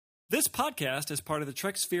This podcast is part of the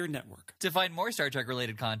TrekSphere Network. To find more Star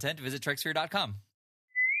Trek-related content, visit TrekSphere.com.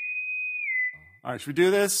 All right, should we do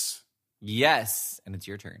this? Yes, and it's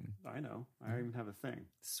your turn. I know. I even have a thing.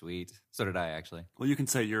 Sweet. So did I, actually. Well, you can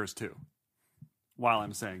say yours, too, while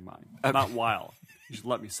I'm saying mine. Okay. Not while. You should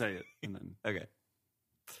let me say it, and then... Okay.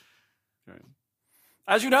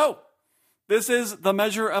 As you know, this is the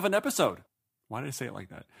measure of an episode. Why did I say it like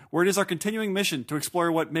that? Where it is our continuing mission to explore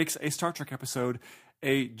what makes a Star Trek episode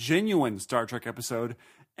a genuine Star Trek episode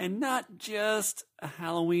and not just a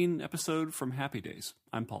Halloween episode from Happy Days.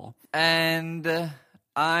 I'm Paul. And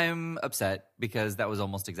I'm upset because that was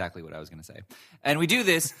almost exactly what I was going to say. And we do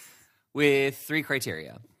this with 3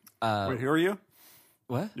 criteria. Wait, who are you?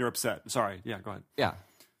 What? You're upset. Sorry. Yeah, go ahead. Yeah.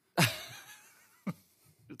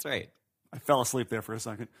 That's right. I fell asleep there for a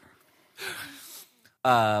second.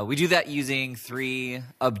 We do that using 3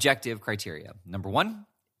 objective criteria. Number 1,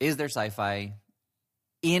 is there sci-fi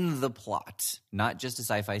in the plot? Not just a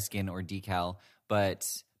sci-fi skin or decal, but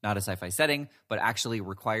not a sci-fi setting, but actually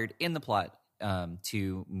required in the plot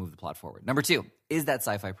to move the plot forward. Number 2, is that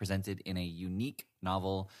sci-fi presented in a unique,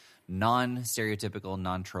 novel, non-stereotypical,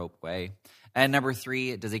 non-trope way? And number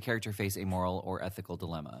 3, does a character face a moral or ethical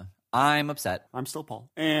dilemma? I'm upset. I'm still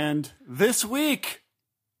Paul. And this week,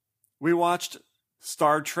 we watched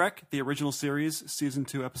Star Trek, the original series, Season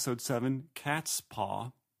 2, Episode 7,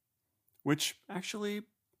 Catspaw, which actually,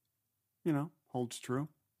 you know, holds true.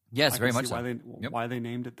 Yes, I very can much see so. why they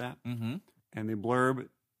named it that. Mm-hmm. And the blurb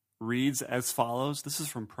reads as follows. This is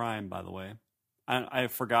from Prime, by the way. I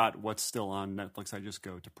forgot what's still on Netflix. I just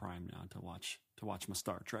go to Prime now to watch my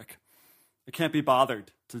Star Trek. I can't be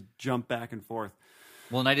bothered to jump back and forth.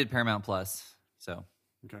 Well, and I did Paramount Plus, so.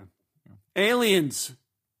 Okay. Aliens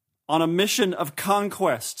on a mission of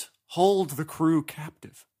conquest hold the crew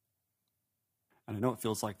captive. And I know it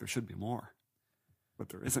feels like there should be more, but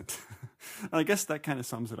there isn't. I guess that kind of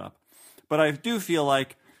sums it up. But I do feel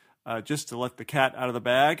like, just to let the cat out of the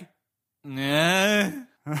bag.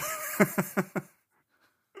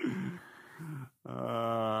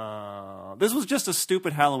 This was just a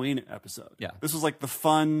stupid Halloween episode. Yeah. This was like the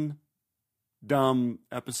fun, dumb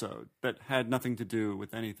episode that had nothing to do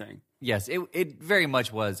with anything. Yes, it very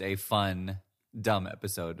much was a fun, dumb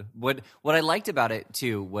episode. What I liked about it,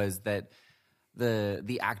 too, was that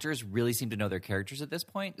the actors really seemed to know their characters at this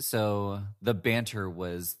point, so the banter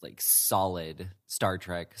was like solid Star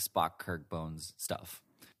Trek, Spock, Kirk, Bones stuff.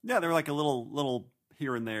 Yeah, there were like a little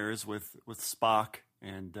here and there's with Spock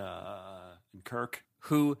and Kirk.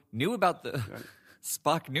 Who knew about the...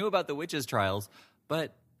 Spock knew about the witches' trials,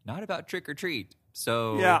 but not about Trick or Treat.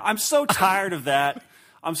 So yeah, I'm so tired of that.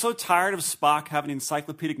 I'm so tired of Spock having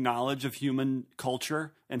encyclopedic knowledge of human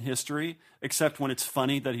culture and history, except when it's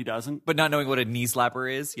funny that he doesn't. But not knowing what a knee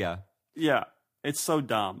slapper is, yeah. Yeah, it's so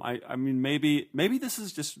dumb. I mean, maybe this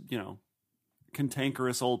is just, you know,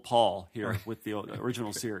 cantankerous old Paul here with the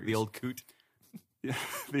original series. The old coot. Yeah,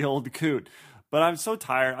 the old coot. But I'm so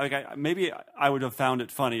tired. Like, maybe I would have found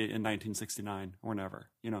it funny in 1969 or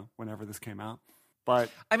whenever this came out.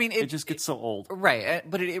 But I mean, it just gets so old. Right.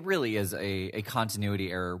 But it really is a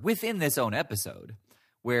continuity error within this own episode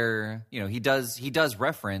where, you know, he does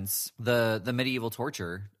reference the medieval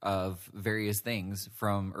torture of various things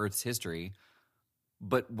from Earth's history.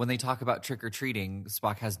 But when they talk about trick-or-treating,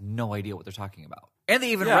 Spock has no idea what they're talking about. And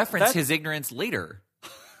they even reference his ignorance later.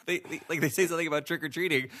 They say something about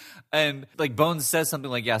trick-or-treating, and like Bones says something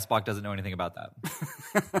like, yeah, Spock doesn't know anything about that.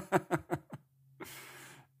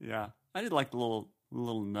 Yeah. I did like the little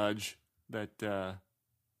nudge that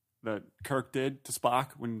Kirk did to Spock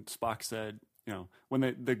when Spock said, you know, when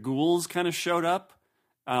the ghouls kind of showed up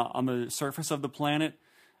on the surface of the planet,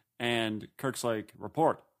 and Kirk's like,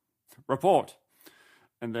 report.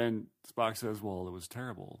 And then Spock says, well, it was a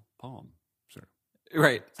terrible poem, sir.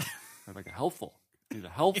 Right. Like a helpful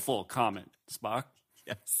comment, Spock.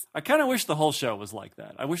 Yes. I kind of wish the whole show was like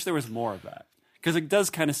that. I wish there was more of that. Because it does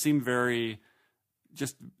kind of seem very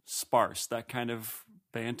just sparse, that kind of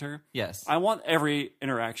banter. Yes. I want every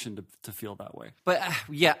interaction to feel that way. But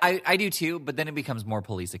yeah, I do too, but then it becomes more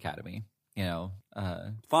Police Academy, you know.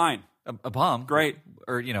 Fine. A bomb. Great.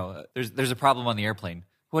 Or, you know, there's a problem on the airplane.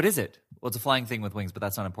 What is it? Well, it's a flying thing with wings, but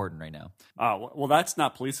that's not important right now. Well, that's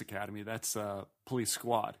not Police Academy. That's Police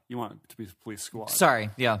Squad. You want it to be Police Squad.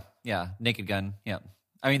 Sorry. Yeah. Naked Gun. Yeah.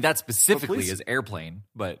 I mean, that specifically is airplane,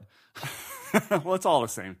 but... Well, it's all the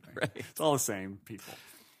same thing. Right. It's all the same people.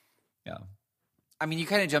 Yeah. I mean, you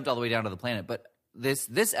kind of jumped all the way down to the planet, but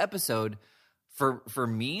this episode, for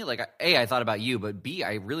me, like, A, I thought about you, but B,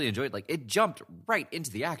 I really enjoyed, like, it jumped right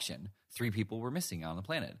into the action. 3 people were missing on the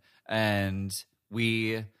planet. And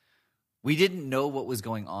we we didn't know what was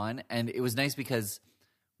going on, and it was nice because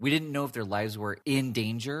we didn't know if their lives were in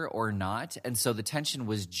danger or not, and so the tension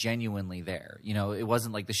was genuinely there. You know, it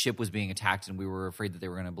wasn't like the ship was being attacked and we were afraid that they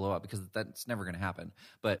were going to blow up, because that's never going to happen.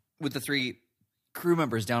 But with the 3 crew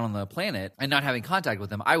members down on the planet and not having contact with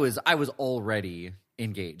them, I was already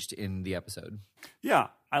engaged in the episode. Yeah,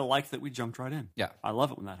 I like that we jumped right in. Yeah. I love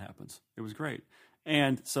it when that happens. It was great.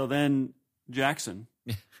 And so then Jackson.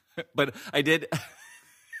 But I did...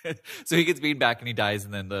 So he gets beaten back and he dies,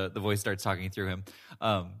 and then the voice starts talking through him.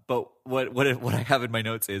 But what I have in my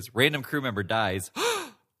notes is random crew member dies,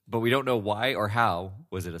 but we don't know why or how.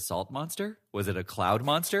 Was it a salt monster? Was it a cloud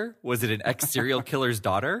monster? Was it an ex-serial killer's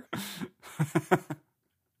daughter?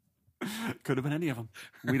 Could have been any of them.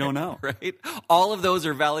 We don't know. Right? All of those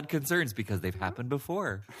are valid concerns because they've happened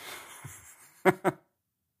before.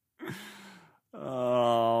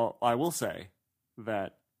 I will say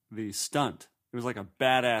that the stunt, it was like a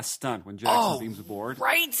badass stunt when Jackson beams aboard.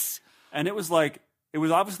 Right? And it was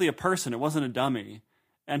obviously a person. It wasn't a dummy.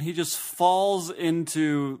 And he just falls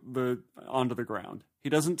onto the ground. He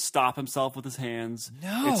doesn't stop himself with his hands.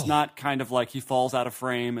 No. It's not kind of like he falls out of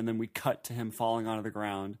frame and then we cut to him falling onto the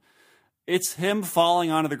ground. It's him falling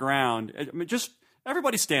onto the ground. I mean, just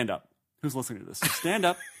everybody stand up. Who's listening to this? Stand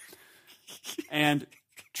up and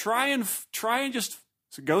try and just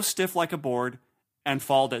go stiff like a board and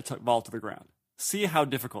fall to the ground. See how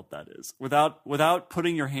difficult that is. Without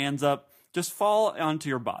putting your hands up, just fall onto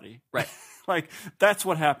your body. Right. Like, that's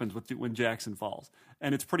what happens when Jackson falls.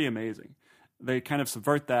 And it's pretty amazing. They kind of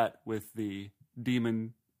subvert that with the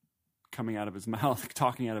demon coming out of his mouth,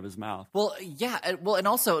 talking out of his mouth. Well, yeah. Well, and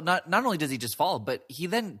also, not only does he just fall, but he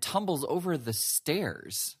then tumbles over the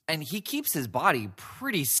stairs. And he keeps his body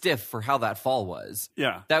pretty stiff for how that fall was.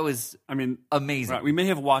 Yeah. That was, amazing. Right, we may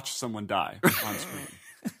have watched someone die on screen.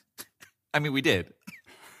 I mean, we did.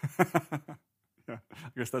 Yeah, I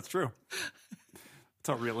guess that's true. That's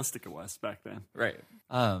how realistic it was back then. Right.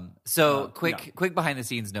 So quick behind the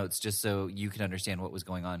scenes notes, just so you can understand what was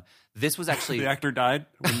going on. This was actually the actor died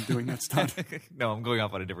when doing that stunt. No, I'm going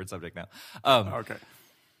off on a different subject now. Okay.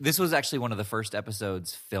 This was actually one of the first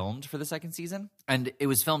episodes filmed for the second season, and it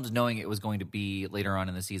was filmed knowing it was going to be later on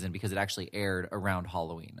in the season because it actually aired around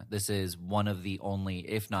Halloween. This is one of the only,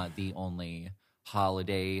 if not the only,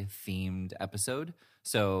 holiday themed episode.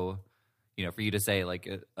 So, you know, for you to say like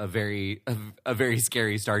a very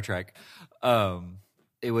scary Star Trek,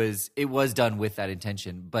 it was done with that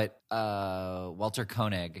intention. But Walter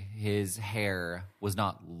Koenig, his hair was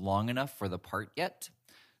not long enough for the part yet,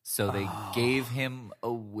 so they gave him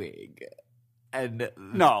a wig. And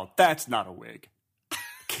no, that's not a wig.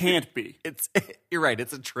 Can't be. You're right.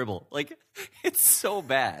 It's a tribble. Like, it's so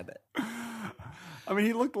bad. I mean,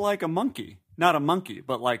 he looked like a monkey. Not a monkey,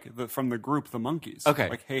 but like from the group, the Monkeys. Okay.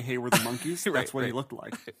 Like, hey, we're the Monkeys. That's what he looked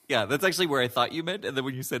like. Yeah, that's actually where I thought you meant. And then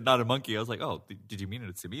when you said not a monkey, I was like, oh, did you mean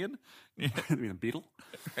a simian? You mean a beetle?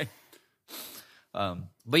 Right.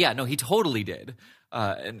 But yeah, no, he totally did.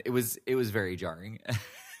 And it was very jarring.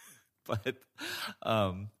 But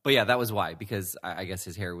yeah, that was why, because I guess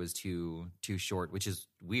his hair was too short, which is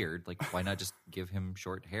weird. Like, why not just give him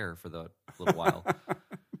short hair for the little while?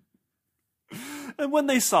 And when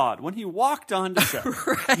they saw it, when he walked onto set,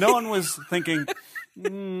 right. No one was thinking,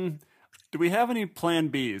 do we have any plan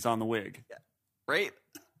Bs on the wig? Yeah. Right?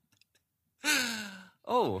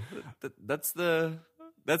 Oh, that's the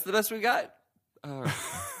best we got? Right.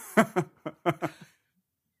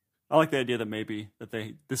 I like the idea that maybe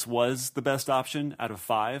this was the best option out of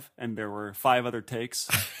 5, and there were 5 other takes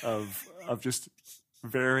of just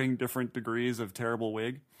varying different degrees of terrible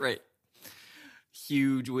wig. Right.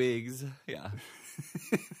 Huge wigs. Yeah.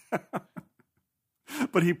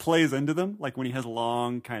 But he plays into them. Like when he has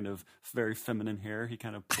long, kind of very feminine hair, he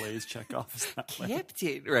kind of plays Chekhov that way.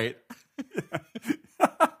 Captain, right.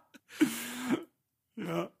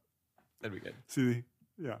 Yeah. That'd be good. See,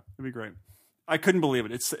 yeah, it'd be great. I couldn't believe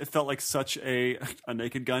it. It felt like such a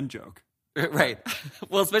Naked Gun joke. Right.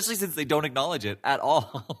 Well, especially since they don't acknowledge it at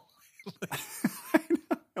all. I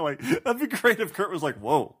know. Like, that'd be great if Kurt was like,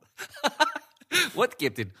 whoa. What,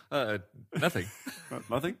 Captain? Nothing.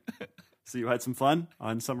 Nothing? So you had some fun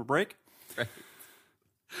on summer break? Right.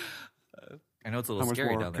 I know it's a little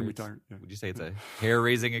scary down there. Yeah. Would you say it's a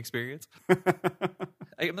hair-raising experience?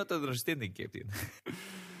 I'm not understanding, Captain.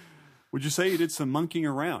 Would you say you did some monkeying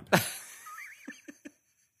around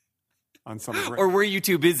on summer break? Or were you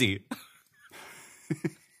too busy?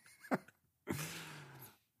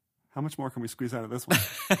 How much more can we squeeze out of this one?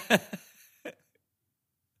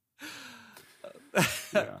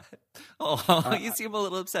 Yeah. Oh, you seem a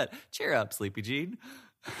little upset. Cheer up, Sleepy Jean.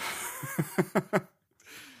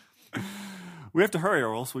 We have to hurry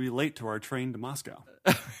or else we'll be late to our train to Moscow.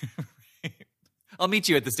 I'll meet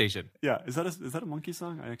you at the station. Yeah, is that a monkey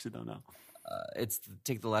song? I actually don't know. It's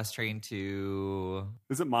take the last train to...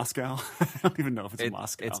 Is it Moscow? I don't even know if it's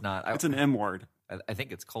Moscow. It's not. It's an M word. I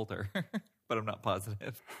think it's Coulter, but I'm not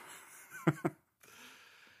positive.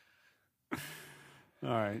 All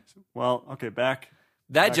right. Well, okay, back.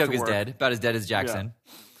 That back joke to is work. dead. About as dead as Jackson.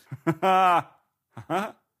 And all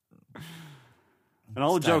the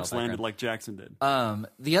Style jokes background. landed like Jackson did.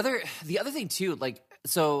 The other thing too, like,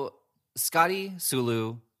 so Scotty,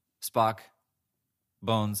 Sulu, Spock,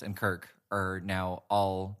 Bones, and Kirk are now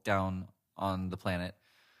all down on the planet.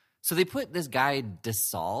 So they put this guy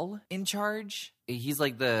DeSalle in charge. He's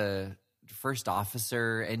like the first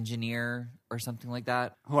officer engineer or something like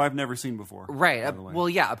that. Who I've never seen before. Right. by the way. Well,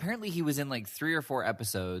 yeah, apparently he was in like 3 or 4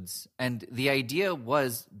 episodes. And the idea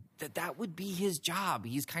was that would be his job.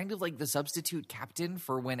 He's kind of like the substitute captain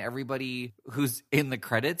for when everybody who's in the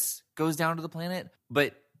credits goes down to the planet.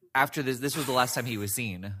 But after this was the last time he was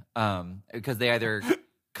seen, because they either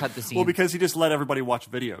cut the scene. Well, because he just let everybody watch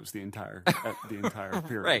videos the entire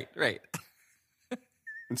period. Right.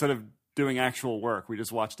 Instead of doing actual work, we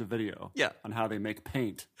just watched a video. Yeah. On how they make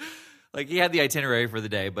paint. Like, he had the itinerary for the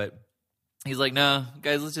day, but he's like, "No,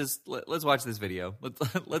 guys, let's watch this video.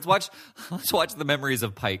 Let's watch the memories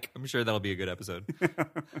of Pike. I'm sure that'll be a good episode."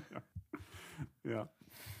 Yeah.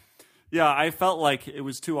 Yeah, I felt like it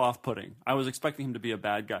was too off-putting. I was expecting him to be a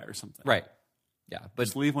bad guy or something. Right. Yeah, but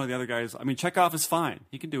Just leave one of the other guys. I mean, Chekhov is fine.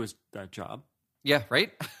 He can do that job. yeah,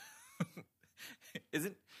 right.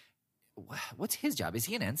 What's his job? Is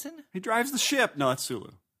he an ensign? He drives the ship. No, that's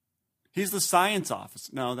Sulu. He's the science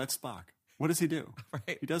officer. No, that's Spock. What does he do?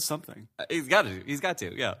 Right. He does something. He's got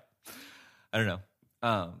to. Yeah. I don't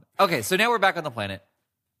know. Okay, so now we're back on the planet,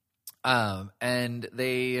 and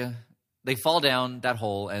they fall down that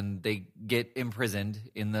hole and they get imprisoned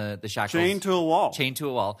in the shackles. Chained to a wall. Chained to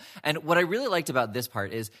a wall. And what I really liked about this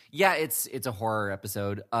part is, yeah, it's a horror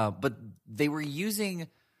episode, but they were using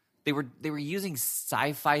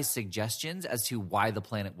sci-fi suggestions as to why the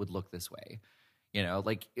planet would look this way. You know,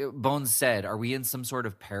 like Bones said, are we in some sort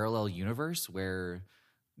of parallel universe where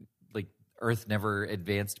like Earth never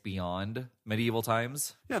advanced beyond medieval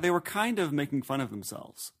times? Yeah, they were kind of making fun of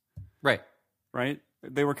themselves. Right. Right?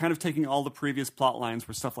 They were kind of taking all the previous plot lines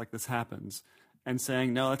where stuff like this happens and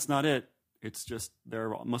saying, no, that's not it. It's just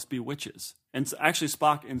there must be witches. And actually,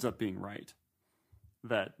 Spock ends up being right.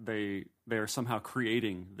 That they are somehow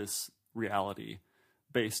creating this reality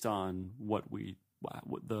based on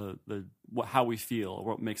how we feel, or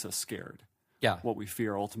what makes us scared. Yeah. What we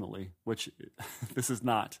fear ultimately, which this is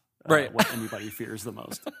not right. what anybody fears the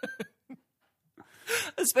most.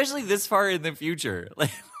 Especially this far in the future.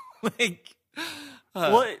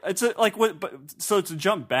 Well, it's so to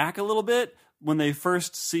jump back a little bit, when they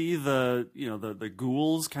first see the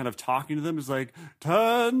ghouls kind of talking to them, it's like,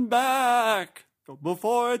 turn back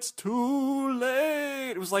before it's too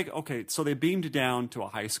late. It was like, okay, so they beamed down to a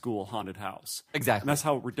high school haunted house. Exactly. And that's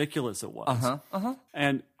how ridiculous it was. Uh-huh.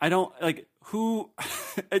 And I don't, like, who...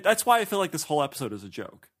 that's why I feel like this whole episode is a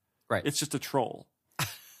joke. Right. It's just a troll.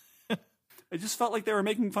 It just felt like they were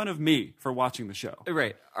making fun of me for watching the show.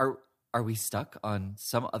 Right. Are we stuck on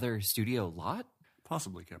some other studio lot?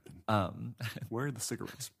 Possibly, Captain. Where are the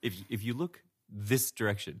cigarettes? If you look this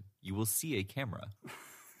direction, you will see a camera.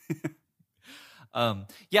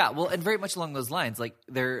 Yeah, well, and very much along those lines, like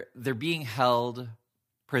they're being held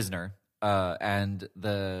prisoner, and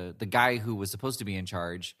the guy who was supposed to be in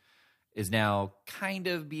charge is now kind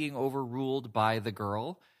of being overruled by the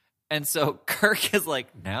girl. And so Kirk is like,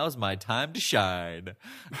 now's my time to shine.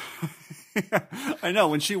 I know.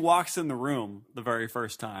 When she walks in the room the very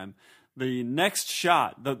first time, the next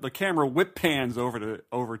shot, the camera whip pans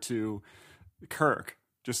over to Kirk.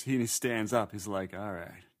 Just he stands up. He's like, all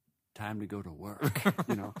right, time to go to work.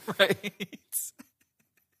 You know, right?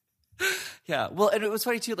 Yeah. Well, and it was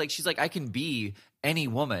funny too. Like, she's like, I can be any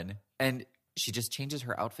woman, and she just changes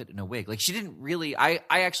her outfit in a wig. Like, she didn't really. I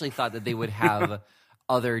actually thought that they would have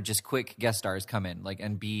other just quick guest stars come in, like,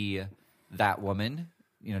 and be that woman.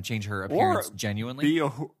 You know, change her appearance or genuinely. Be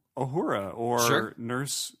Uhura or Sure.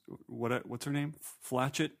 Nurse. What's her name?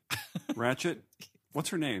 Flatchet, Ratchet. What's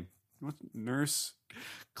her name? Nurse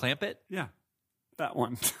Clamp it? Yeah, that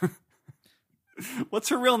one. What's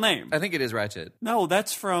her real name? I think it is Ratchet. No,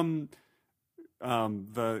 that's from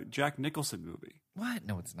the Jack Nicholson movie. What?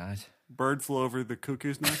 No, it's not. Bird flew over the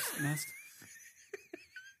cuckoo's nest.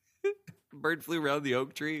 Bird flew around the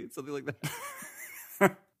oak tree, something like that.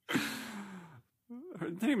 Her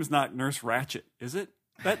name is not Nurse Ratchet, is it?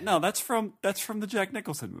 That's from the Jack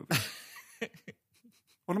Nicholson movie.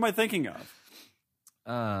 What am I thinking of?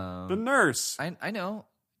 The nurse. I know.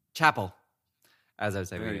 Chapel. As I was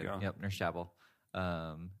saying. There you go. Yep, Nurse Chapel.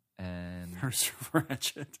 And Nurse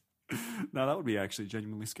Ratchet. Now that would be actually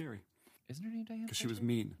genuinely scary. isn't her name Diane? Because she was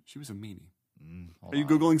mean. She was a meanie. Hold Are you on.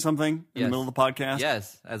 Googling something in the middle of the podcast?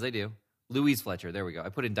 Yes, as I do. Louise Fletcher. There we go. I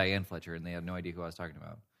put in Diane Fletcher, and they have no idea who I was talking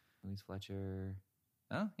about. Louise Fletcher.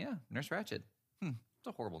 Oh, yeah. Nurse Ratchet. It's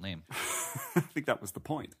a horrible name. I think that was the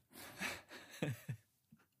point.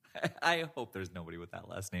 I hope there's nobody with that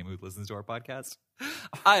last name who listens to our podcast.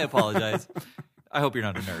 I apologize. I hope you're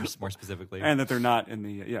not a nurse, more specifically. And that they're not in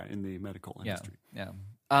the medical industry. Yeah.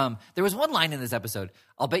 There was one line in this episode.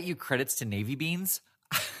 I'll bet you credits to Navy beans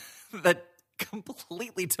that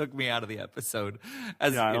completely took me out of the episode. I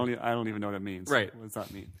don't even know what it means. Right. What does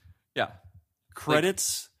that mean? Yeah.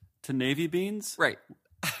 Credits to Navy beans? Right.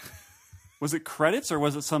 Was it credits or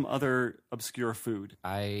was it some other obscure food?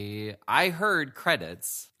 I heard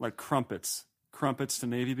credits. Like crumpets. Crumpets to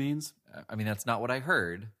Navy beans? I mean, that's not what I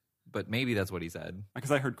heard, but maybe that's what he said.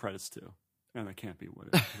 Because I heard credits too. And that can't be what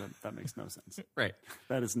it is. That makes no sense. Right.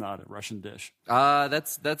 That is not a Russian dish.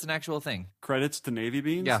 That's an actual thing. Credits to Navy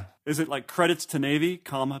beans? Yeah. Is it like credits to Navy,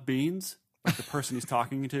 comma, beans? Like the person he's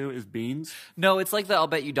talking to is beans? No, it's like the I'll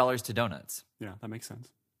bet you dollars to donuts. Yeah, that makes sense.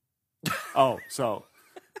 Oh, so...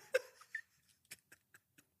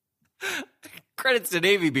 Credits to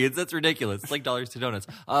Navy beans. That's ridiculous. It's like dollars to donuts.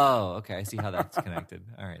 Oh, okay. I see how that's connected.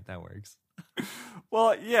 All right, that works.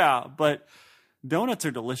 Well, yeah, but donuts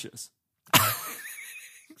are delicious.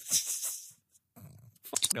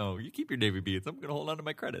 No, you keep your Navy beans. I'm going to hold on to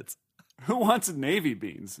my credits. Who wants Navy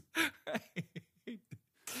beans? Right.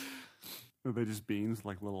 Are they just beans with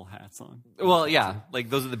like little hats on? Well, yeah. Like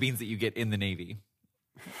those are the beans that you get in the Navy.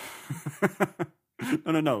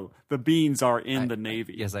 No. The beans are in the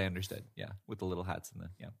Navy. Yes, I understood. Yeah, with the little hats and the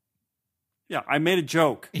yeah. Yeah, I made a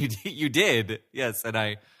joke. You did. Yes, and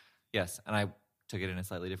I took it in a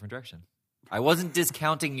slightly different direction. I wasn't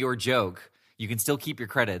discounting your joke. You can still keep your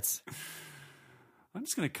credits. I'm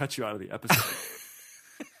just going to cut you out of the episode.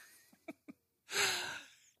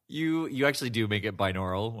 You actually do make it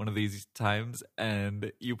binaural one of these times,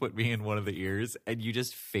 and you put me in one of the ears, and you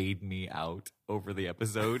just fade me out over the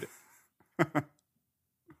episode.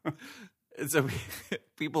 And so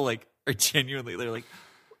people like are genuinely, they're like,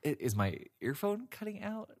 is my earphone cutting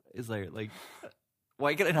out? Is there like,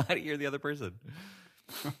 why can I not hear the other person?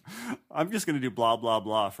 I'm just going to do blah, blah,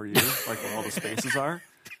 blah for you, like where all the spaces are.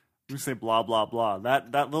 I'm going to say blah, blah, blah.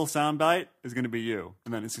 That little sound bite is going to be you,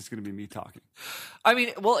 and then it's just going to be me talking. I mean,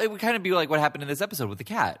 well, it would kind of be like what happened in this episode with the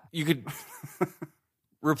cat. You could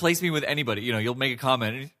replace me with anybody. You know, you'll make a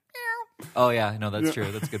comment and oh, yeah. No, that's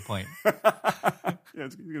true. That's a good point. Yeah,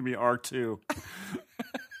 it's going to be R2.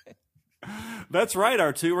 That's right,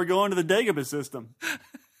 R2. We're going to the Dagobah system.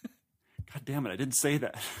 God damn it. I didn't say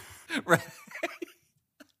that. Right.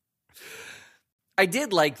 I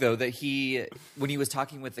did like, though, that when he was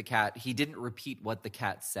talking with the cat, he didn't repeat what the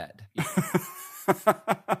cat said.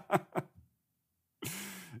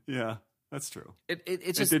 Yeah, that's true. It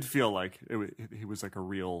did feel like he was like a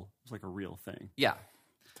real thing. Yeah.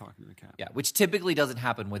 Talking to the cat. Yeah, which typically doesn't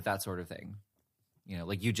happen with that sort of thing. You know,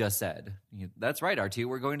 like you just said. That's right, R2,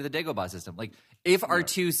 we're going to the Dagobah system. Like, if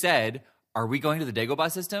R2 said, are we going to the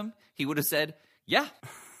Dagobah system? He would have said, yeah.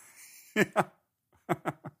 Yeah.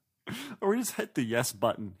 Or we just hit the yes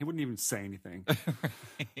button. He wouldn't even say anything.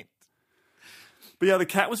 Right. But yeah, the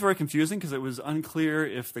cat was very confusing because it was unclear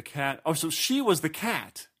if the cat... Oh, so she was the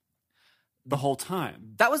cat the whole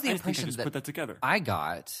time. That was the I impression think I just put that together. I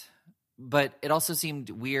got... But it also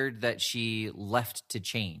seemed weird that she left to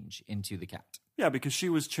change into the cat. Yeah, because she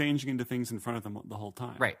was changing into things in front of them the whole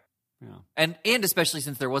time. Right. Yeah. And especially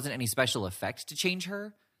since there wasn't any special effect to change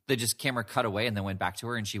her, the just camera cut away and then went back to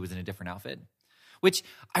her and she was in a different outfit. Which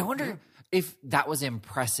I wonder if that was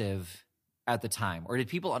impressive at the time. Or did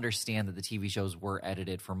people understand that the TV shows were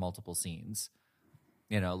edited for multiple scenes?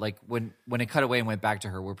 You know, like when it cut away and went back to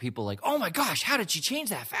her, were people like, oh my gosh, how did she change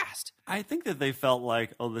that fast? I think that they felt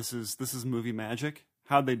like, oh, this is movie magic.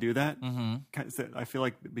 How'd they do that? Mm-hmm. I feel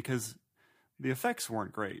like because the effects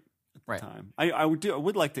weren't great at the time. I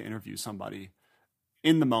would like to interview somebody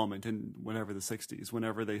in the moment in whenever the 60s,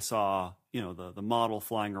 whenever they saw, you know, the model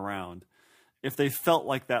flying around, if they felt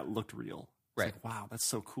like that looked real. It's like, wow, that's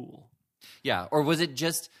so cool. Yeah. Or was it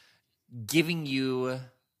just giving you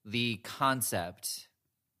the concept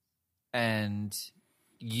and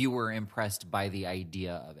you were impressed by the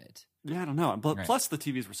idea of it? Yeah, I don't know. But plus the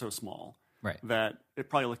TVs were so small that it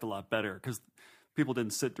probably looked a lot better because people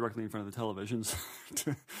didn't sit directly in front of the televisions,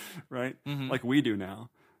 right? Mm-hmm. Like we do now.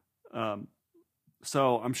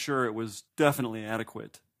 So I'm sure it was definitely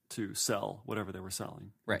adequate to sell whatever they were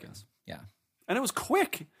selling. Right. I guess. Yeah. And it was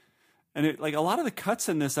quick. And it, like a lot of the cuts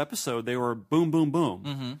in this episode, they were boom, boom, boom.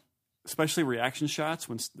 Mm-hmm. Especially reaction shots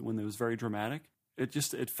when it was very dramatic.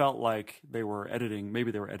 It felt like they were editing.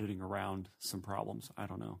 Maybe they were editing around some problems. I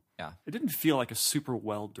don't know. Yeah. It didn't feel like a super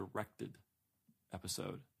well directed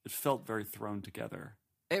episode. It felt very thrown together.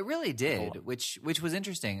 It really did, which was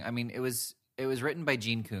interesting. I mean, it was written by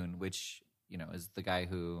Gene Coon, which, you know, is the guy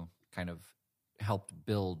who kind of helped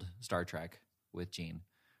build Star Trek with Gene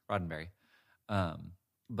Roddenberry.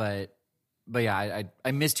 But yeah,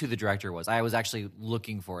 I missed who the director was. I was actually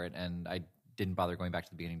looking for it, and I didn't bother going back to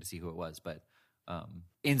the beginning to see who it was. But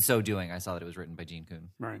in so doing, I saw that it was written by Gene Coon.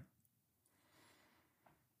 Right.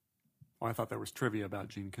 Well, I thought there was trivia about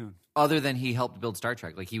Gene Coon. Other than he helped build Star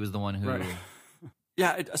Trek, like he was the one who. Right.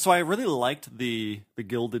 Yeah, so I really liked the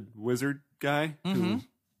gilded wizard guy, who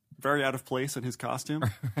very out of place in his costume.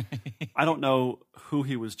 I don't know who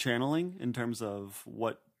he was channeling in terms of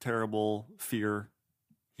what terrible fear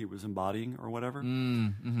he was embodying or whatever.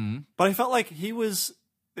 Mm-hmm. But I felt like he was,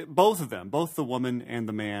 both of them, both the woman and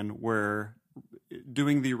the man, were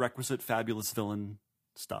doing the requisite fabulous villain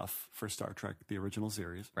stuff for Star Trek, the original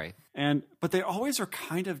series. Right. But they always are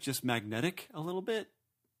kind of just magnetic a little bit,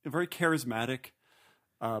 very charismatic.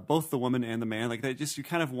 Both the woman and the man, like you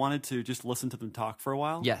kind of wanted to just listen to them talk for a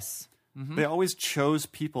while. Yes. Mm-hmm. They always chose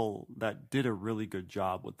people that did a really good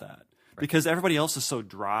job with that, because everybody else is so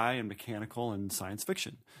dry and mechanical and science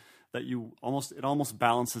fiction that it almost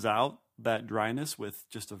balances out that dryness with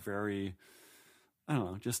just a very, I don't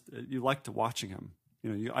know, just you liked watching him.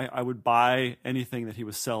 You know, I would buy anything that he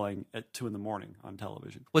was selling at 2 a.m. on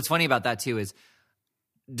television. What's funny about that too is,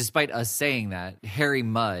 despite us saying that, Harry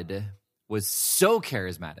Mudd was so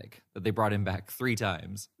charismatic that they brought him back 3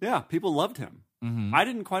 times. Yeah, people loved him. Mm-hmm. I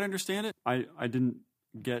didn't quite understand it. I didn't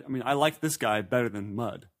get. I mean, I liked this guy better than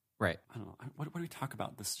Mudd. Right. I don't know. What do we talk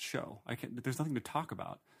about this show? There's nothing to talk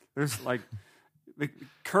about. There's like,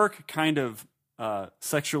 Kirk kind of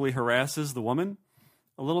sexually harasses the woman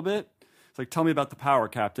a little bit. It's like, tell me about the power,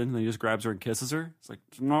 Captain. And then he just grabs her and kisses her. It's like,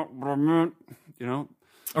 it's not what I meant, you know?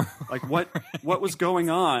 Like, what was going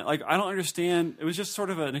on? Like, I don't understand. It was just sort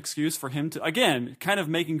of an excuse for him to, again, kind of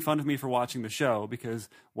making fun of me for watching the show, because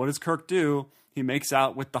what does Kirk do? He makes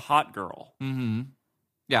out with the hot girl. Mm-hmm.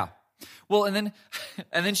 Yeah. Well, and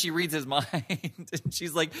then she reads his mind, and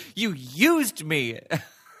she's like, "You used me,"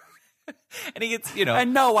 and he gets, you know,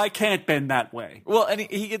 and no, I can't bend that way. Well, and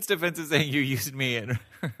he gets defensive, saying, "You used me," and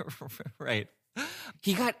right,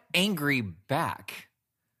 he got angry back,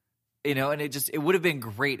 you know, and it would have been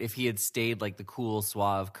great if he had stayed like the cool,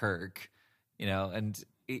 suave Kirk, you know, and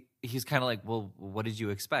he's kind of like, well, what did you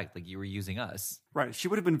expect? Like, you were using us. Right. She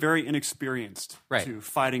would have been very inexperienced to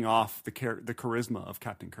fighting off the charisma of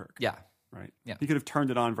Captain Kirk. Yeah. Right. Yeah. He could have turned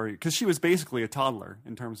it on because she was basically a toddler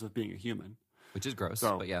in terms of being a human. Which is gross,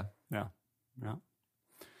 but yeah. Yeah. Yeah.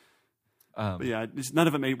 But yeah, none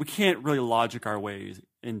of it we can't really logic our way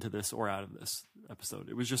into this or out of this episode.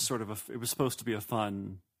 It was just sort of it was supposed to be a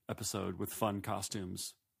fun episode with fun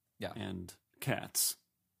costumes. Yeah. And cats.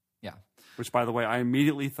 Yeah. Which, by the way, I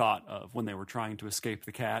immediately thought of when they were trying to escape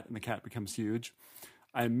the cat and the cat becomes huge.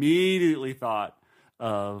 I immediately thought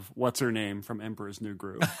of what's her name from Emperor's New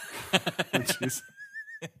Groove.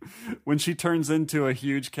 when she turns into a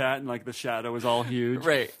huge cat and like the shadow is all huge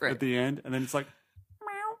right. at the end. And then it's like,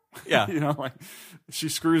 meow. Yeah. You know, like she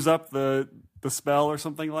screws up the spell or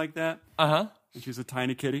something like that. Uh-huh. And she's a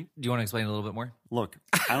tiny kitty. Do you want to explain a little bit more? Look,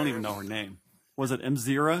 I don't even know her name. Was it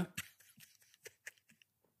Mzira?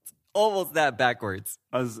 Almost that backwards.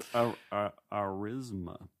 Arisma.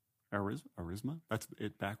 Arisma? That's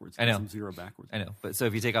it backwards. I know. Some zero backwards. I know. But so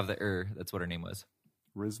if you take off the that's what her name was.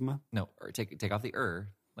 Risma? No, or take off the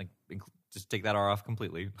like just take that R off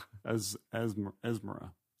completely.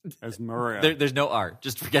 Esmera. There's no R.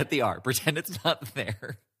 Just forget the R. Pretend it's not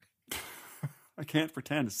there. I can't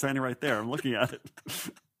pretend. It's standing right there. I'm looking at it. It's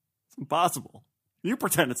impossible. You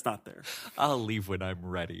pretend it's not there. I'll leave when I'm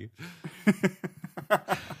ready.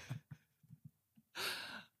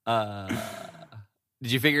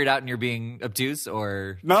 Did you figure it out and you're being obtuse,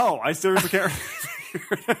 or no? I seriously can't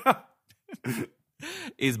figure it out.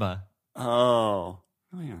 Isma. Oh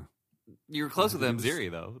yeah. You were close with Mziri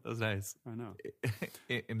though. That was nice. I know.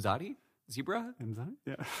 Imzadi? Zebra? Imzadi?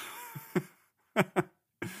 Yeah.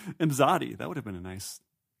 Imzadi. That would have been a nice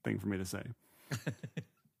thing for me to say.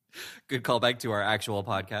 Good callback to our actual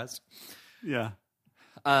podcast. Yeah.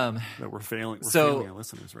 That we're failing. We're failing our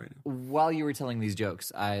listeners right now. While you were telling these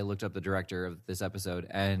jokes, I looked up the director of this episode,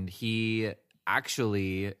 and he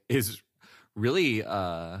actually is really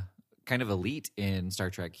kind kind of elite in Star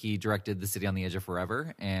Trek. He directed The City on the Edge of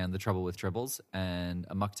Forever and The Trouble with Tribbles and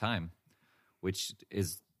Amok Time, which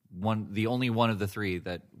is the only one of the three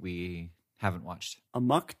that we haven't watched.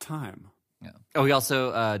 Amok Time. Yeah. Oh, he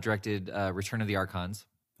also directed Return of the Archons.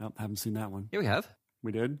 Nope, haven't seen that one. Yeah, we have.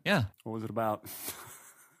 We did? Yeah. What was it about?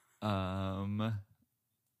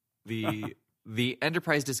 The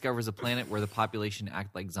Enterprise discovers a planet where the population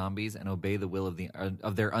act like zombies and obey the will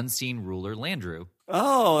of their unseen ruler, Landru.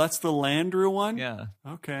 Oh, that's the Landru one? Yeah.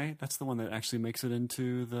 Okay, that's the one that actually makes it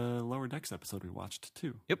into the Lower Decks episode we watched,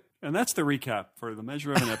 too. Yep. And that's the recap for The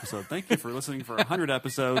Measure of an Episode. Thank you for listening for 100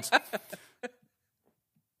 episodes.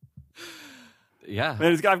 Yeah.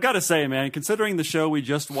 I've got to say, man, considering the show we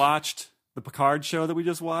just watched, the Picard show that we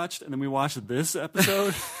just watched, and then we watched this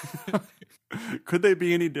episode, could they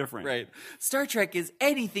be any different? Right. Star Trek is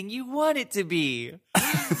anything you want it to be.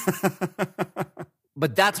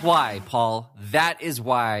 But that's why, Paul, that is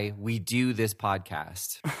why we do this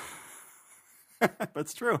podcast.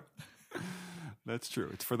 That's true. That's true.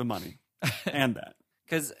 It's for the money and that.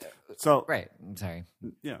 Because, so, right. I'm sorry.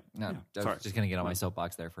 Yeah. No, yeah, I was just going to get on my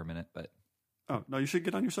soapbox there for a minute, but. Oh, no, you should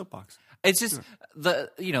get on your soapbox. It's just the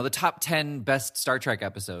top 10 best Star Trek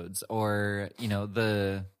episodes, or,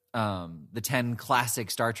 the 10 classic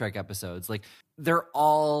Star Trek episodes. Like, they're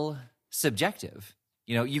all subjective.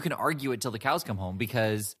 You can argue it till the cows come home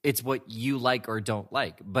because it's what you like or don't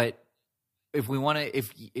like. But if you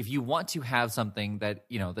want to have something that,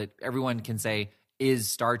 that everyone can say is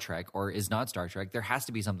Star Trek or is not Star Trek, there has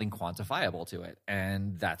to be something quantifiable to it.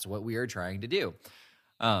 And that's what we are trying to do.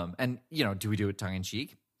 And, do we do it tongue in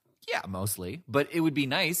cheek? Yeah, mostly. But it would be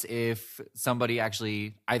nice if somebody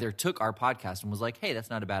actually either took our podcast and was like, hey,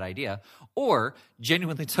 that's not a bad idea, or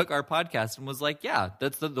genuinely took our podcast and was like, yeah,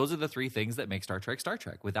 those are the three things that make Star Trek Star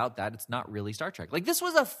Trek. Without that, it's not really Star Trek. Like, this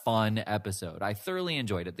was a fun episode. I thoroughly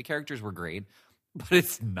enjoyed it. The characters were great, but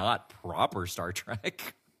it's not proper Star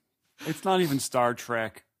Trek. It's not even Star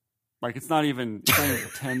Trek. Like, it's not even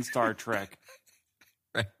 10 Star Trek.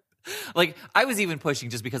 Like, I was even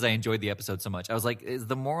pushing just because I enjoyed the episode so much. I was like, is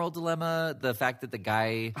the moral dilemma the fact that the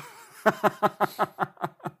guy...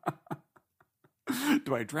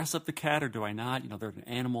 Do I dress up the cat or do I not? They're an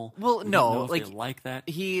animal. Well, no. Like, they like that.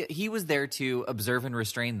 He was there to observe and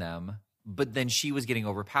restrain them, but then she was getting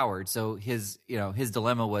overpowered. So his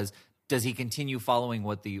dilemma was, does he continue following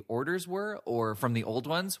what the orders were or from the old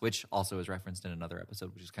ones, which also is referenced in another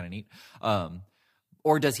episode, which is kind of neat.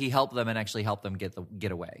 Or does he help them and actually help them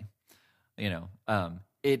get away?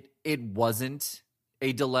 It wasn't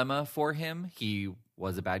a dilemma for him. He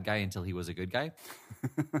was a bad guy until he was a good guy.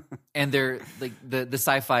 And the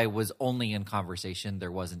sci-fi was only in conversation.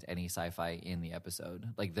 There wasn't any sci-fi in the episode.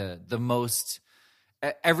 Like the most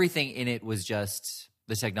everything in it was just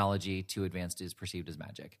the technology too advanced is perceived as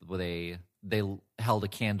magic. They held a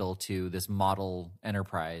candle to this model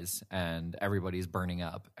Enterprise and everybody's burning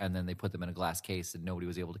up, and then they put them in a glass case and nobody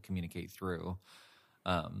was able to communicate through.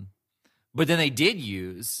 But then they did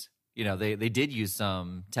use, they did use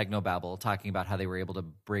some technobabble talking about how they were able to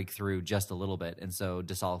break through just a little bit, and so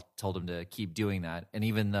Dassault told him to keep doing that. And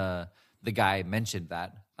even the guy mentioned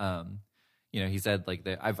that. He said like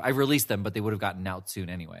I've released them, but they would have gotten out soon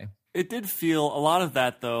anyway. It did feel a lot of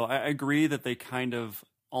that, though. I agree that they kind of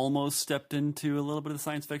almost stepped into a little bit of the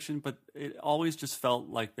science fiction, but it always just felt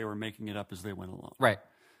like they were making it up as they went along. Right.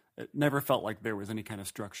 It never felt like there was any kind of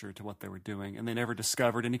structure to what they were doing, and they never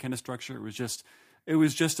discovered any kind of structure. It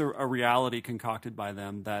was just a reality concocted by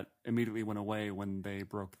them that immediately went away when they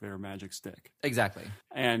broke their magic stick. Exactly.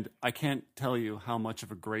 And I can't tell you how much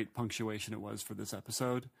of a great punctuation it was for this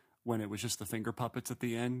episode when it was just the finger puppets at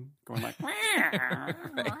the end going like,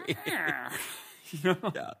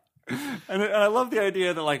 Yeah. And I love the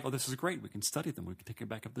idea that like, oh, this is great. We can study them. We can take it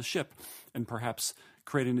back up the ship and perhaps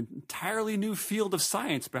create an entirely new field of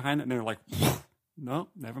science behind it. And they're like, no,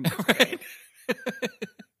 never mind. Right.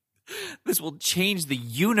 This will change the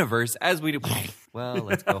universe as we do. Well,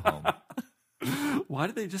 let's go home. Why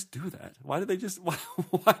did they just do that? Why did they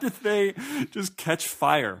just catch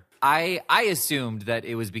fire? I assumed that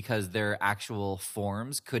it was because their actual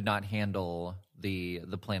forms could not handle the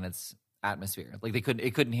planet's atmosphere. Like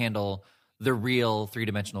it couldn't handle the real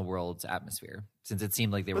three-dimensional world's atmosphere, since it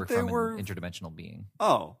seemed like they were from an interdimensional being.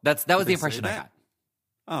 Oh. That was the impression I got.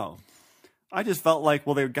 Oh. I just felt like,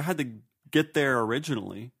 well, they had to get there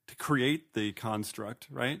originally to create the construct,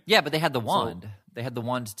 right? Yeah, but they had the wand. They had the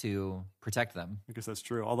wand to protect them. I guess that's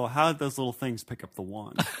true. Although, how did those little things pick up the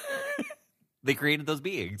wand? They created those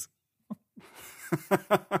beings.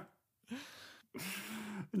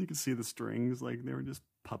 And you can see the strings, like they were just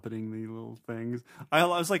puppeting the little things. I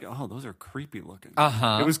was like, oh, those are creepy looking.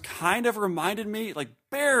 It was kind of reminded me, like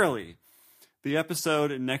barely, the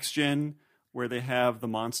episode in Next Gen where they have the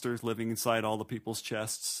monsters living inside all the people's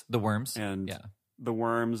chests. The worms. And the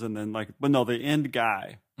worms, and then the end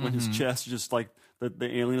guy, when his chest is just like the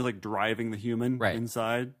alien is like driving the human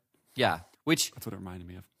inside. Yeah. Which that's what it reminded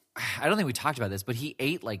me of. I don't think we talked about this, but he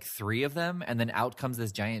ate like 3 of them, and then out comes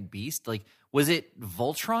this giant beast. Like, was it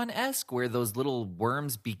Voltron-esque where those little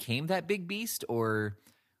worms became that big beast, or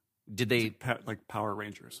did they like Power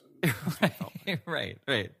Rangers? right.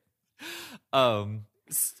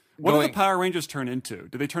 What did the Power Rangers turn into?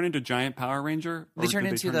 Did they turn into Giant Power Ranger? They turned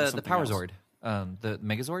into the Power Zord, the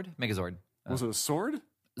Megazord. Was it a sword?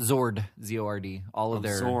 Zord, Z-O-R-D. All of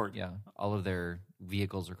their Zord. Yeah, all of their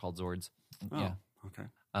vehicles are called Zords. Oh, yeah. Okay.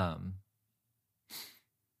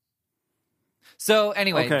 So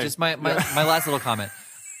anyway, just my last little comment.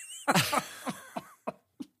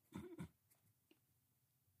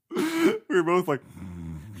 We were both like,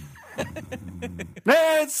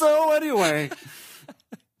 and so anyway.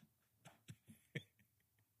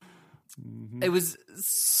 It was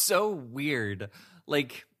so weird.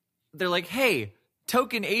 Like, they're like, hey,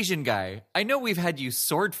 token Asian guy, I know we've had you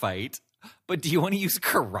sword fight, but do you want to use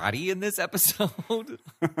karate in this episode?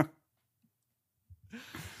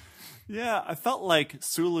 Yeah, I felt like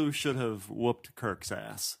Sulu should have whooped Kirk's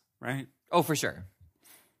ass, right? Oh, for sure.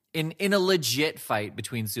 In a legit fight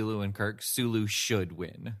between Sulu and Kirk, Sulu should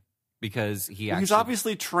win because he's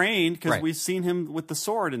obviously trained because we've seen him with the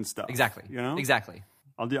sword and stuff. Exactly. You know? Exactly.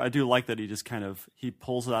 I do like that he just he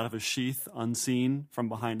pulls it out of his sheath unseen from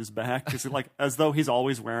behind his back because as though he's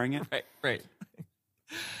always wearing it. Right.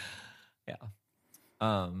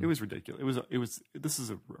 Yeah. It was ridiculous. This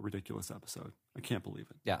is a ridiculous episode. I can't believe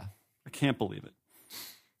it. Yeah. I can't believe it.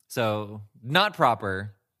 So, not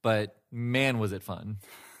proper, but man, was it fun.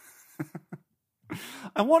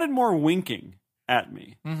 I wanted more winking at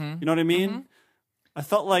me. Mm-hmm. You know what I mean? Mm-hmm. I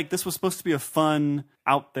felt like this was supposed to be a fun,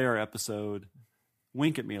 out there episode.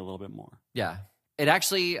 Wink at me a little bit more. Yeah. It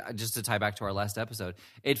actually, just to tie back to our last episode,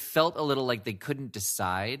 it felt a little like they couldn't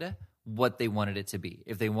decide what they wanted it to be.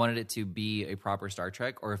 If they wanted it to be a proper Star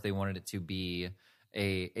Trek, or if they wanted it to be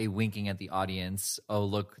a winking at the audience. Oh,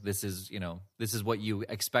 look, this is what you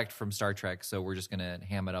expect from Star Trek, so we're just going to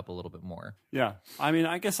ham it up a little bit more. Yeah. I mean,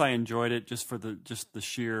 I guess I enjoyed it just for the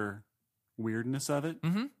sheer weirdness of it.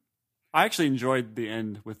 Mm-hmm. I actually enjoyed the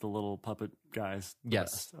end with the little puppet guys.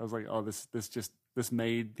 Yes. Best. I was like, oh, this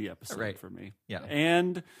made the episode for me. Yeah.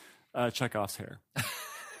 And Chekhov's hair.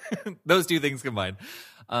 Those two things combined.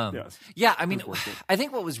 Yes. Yeah, I mean, I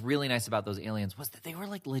think what was really nice about those aliens was that they were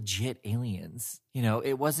like legit aliens. You know,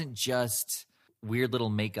 it wasn't just weird little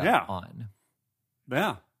makeup on.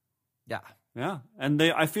 Yeah. Yeah. Yeah. And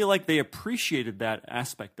I feel like they appreciated that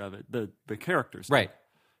aspect of it, the characters. Right.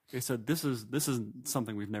 They said, this is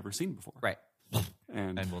something we've never seen before. Right.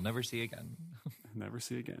 And we'll never see again. Never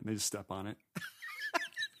see again. They just step on it.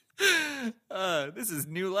 This is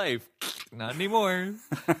new life. Not anymore.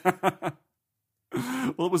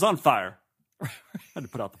 Well, it was on fire. Had to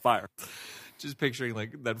put out the fire. Just picturing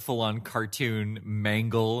like that full-on cartoon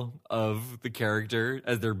mangle of the character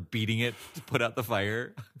as they're beating it to put out the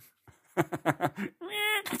fire.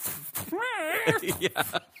 Yeah.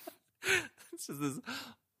 It's just this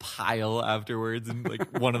pile afterwards, and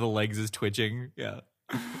like one of the legs is twitching. Yeah.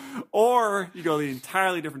 Or you go the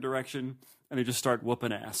entirely different direction and they just start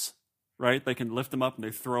whooping ass. Right? They can lift them up and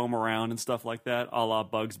they throw them around and stuff like that, a la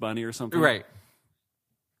Bugs Bunny or something. Right.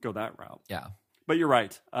 Go that route. Yeah. But you're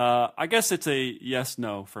right. I guess it's a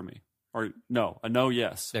yes-no for me. Or no, a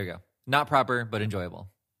no-yes. There you go. Not proper, but enjoyable.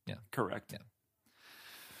 Yeah. Correct.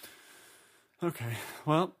 Yeah. Okay.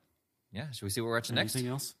 Well. Yeah. Should we see what we're watching next?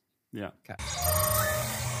 Anything else? Yeah. Okay.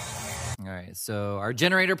 All right. So our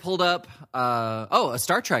generator pulled up. A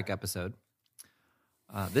Star Trek episode.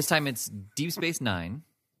 This time it's Deep Space Nine.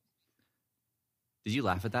 Did you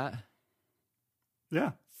laugh at that?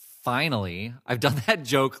 Yeah. Finally, I've done that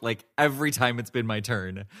joke like every time it's been my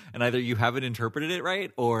turn, and either you haven't interpreted it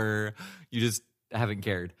right or you just haven't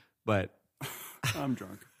cared. But I'm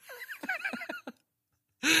drunk.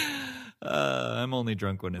 I'm only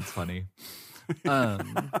drunk when it's funny.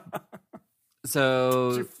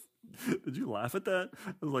 So did you laugh at that?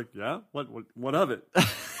 I was like, yeah. What of it?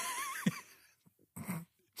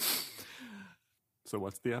 So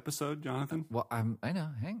what's the episode, Jonathan? Well, I know.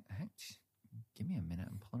 Hang. Give me a minute.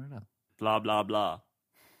 I'm pulling it up. Blah, blah, blah.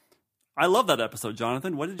 I love that episode,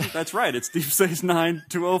 Jonathan. What did you... That's right. It's Deep Space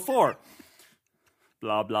 9-204.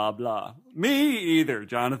 Blah, blah, blah. Me either,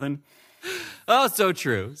 Jonathan. Oh, so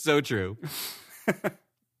true. So true.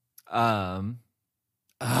 Oh,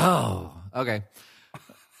 okay.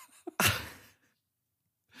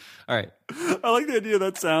 All right. I like the idea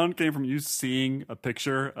that sound came from you seeing a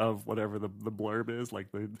picture of whatever the blurb is,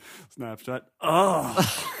 like the snapshot. Oh.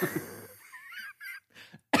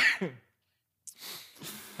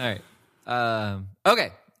 All right.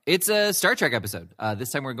 Okay. It's a Star Trek episode.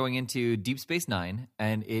 This time we're going into Deep Space Nine,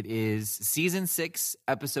 and it is Season 6,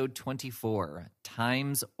 Episode 24,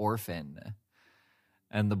 Time's Orphan.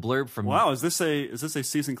 And the blurb from... Wow, is this a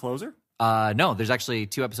season closer? No, there's actually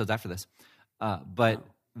 2 episodes after this. But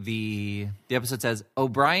the episode says,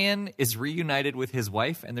 O'Brien is reunited with his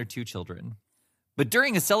wife and their 2 children. But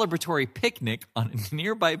during a celebratory picnic on a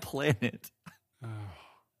nearby planet...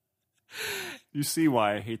 You see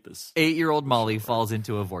why I hate this. 8-year-old Molly falls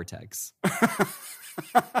into a vortex.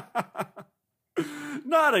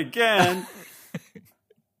 Not again.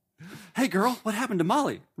 Hey, girl, what happened to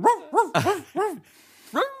Molly?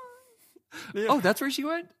 Oh, that's where she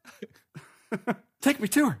went? Take me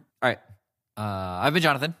to her. All right. I've been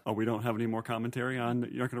Jonathan. Oh, we don't have any more commentary on...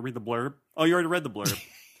 You're not going to read the blurb? Oh, you already read the blurb.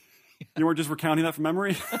 You weren't just recounting that from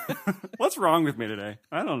memory? What's wrong with me today?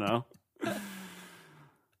 I don't know.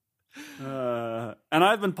 And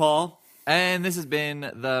I've been Paul. And this has been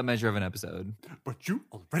The Measure of an Episode. But you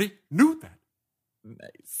already knew that.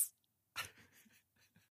 Nice.